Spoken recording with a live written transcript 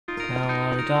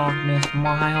Hello, darkness,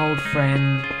 my old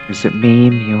friend. Is it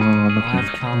meme you're looking I've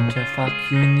come to fuck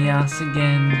you in the ass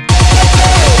again.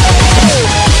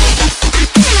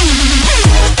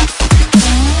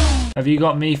 Have you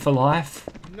got me for life?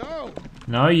 No.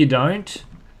 No, you don't.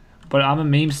 But I'm a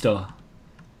meme star.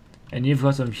 And you've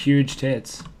got some huge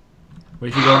tits.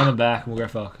 We should go in the back and we'll go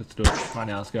fuck. Let's do it. Right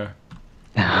now, let's go.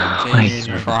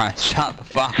 Jesus Christ, shut the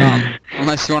fuck up.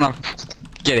 Unless you want to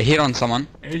get a hit on someone.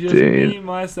 It's just me,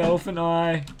 myself, and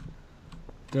I.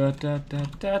 Da da da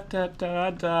da da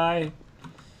da die.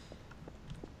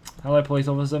 Hello, police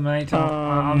officer, mate.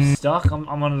 I'm stuck. I'm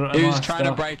on. Who's trying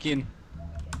to break in?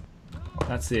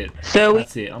 That's it. So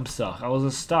That's it. I'm stuck. I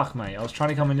was stuck, mate. I was trying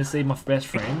to come in to see my best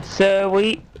friend. So were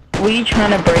you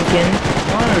trying to break in?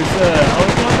 No, sir. I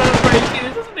was not trying to break in.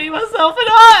 It's just me, myself, and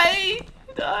I.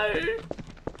 No.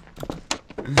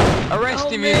 Arrest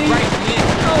him, he's breaking in.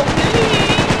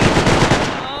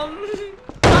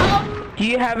 Do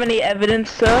you have any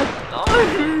evidence, sir? No.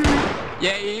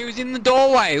 Yeah, he was in the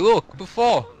doorway, look,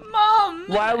 before. Mom.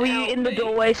 Why were you in the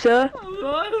doorway, sir?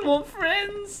 I just want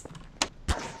friends.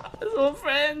 I just want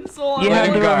friends. You Let have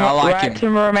him the go, I like right him. to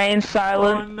remain Oh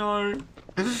silent. no.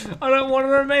 I don't want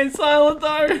to remain silent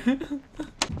though.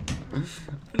 I'm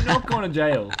not going to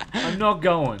jail. I'm not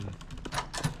going.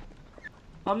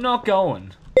 I'm not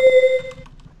going.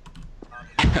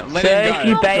 Let Sir, him if go.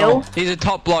 you bail, He's a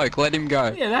top bloke, let him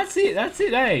go. Yeah, that's it,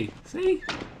 eh? See?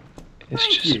 It's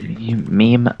Thank just you.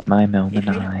 meme, my Melman If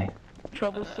you- and I.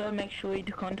 trouble, sir, make sure you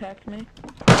contact me.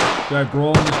 Go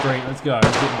brawl in the street, let's go.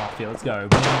 Let's get mafia, let's go.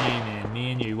 Me and you, man.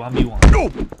 Me and you, 1v1.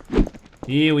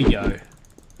 Here we go.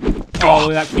 Oh,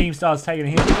 that Keemstar's taking a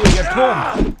hit. Here we go,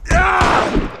 Tom.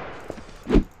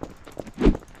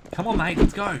 Come on, mate,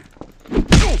 let's go.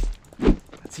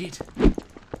 That's it.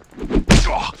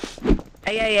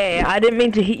 Hey, I didn't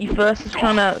mean to hit you first.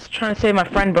 I was trying to save my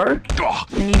friend, bro.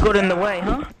 And you got in the way,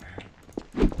 huh?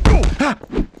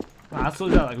 Wow, that's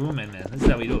what like real men, man. This is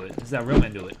how we do it. This is how real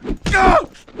men do it.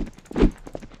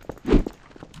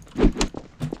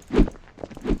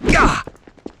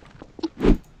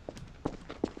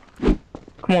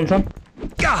 Come on, son.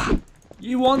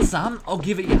 You want some? I'll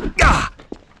give it you.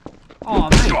 Oh,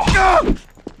 mate.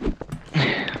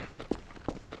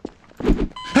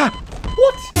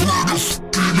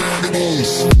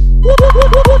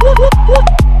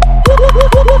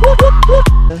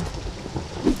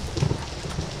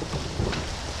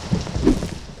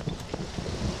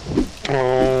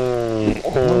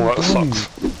 Oh, that sucks.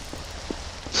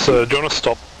 So, do you want to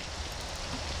stop?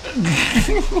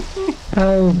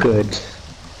 Oh, good.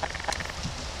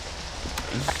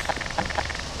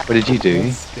 What did you do?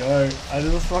 Let's go. I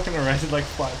just fucking arrested like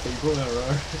 5 people in a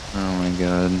row. Oh my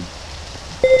god.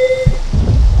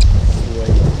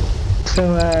 Sweet. So,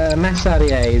 Mass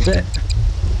RDA, is it?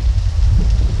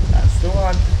 That's the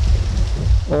one.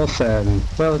 Awesome.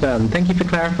 Well done. Thank you for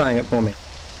clarifying it for me.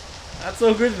 That's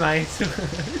all good, mate. Is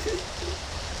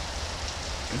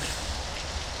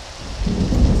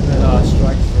that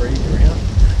strike 3 around?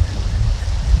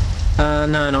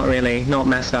 No, not really. Not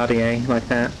Mass RDA like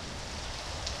that.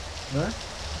 No?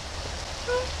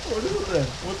 What is it then?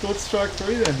 What's strike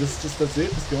 3 then? Just that's it?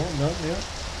 Just go on, done, yeah?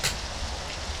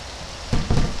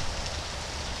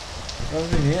 What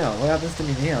happens to me now? What happens to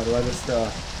me now? Do I just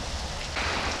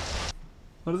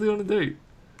What does he want to do?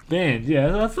 Banned, yeah,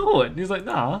 that's what I thought. He's like,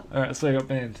 nah. Alright, so I got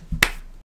banned.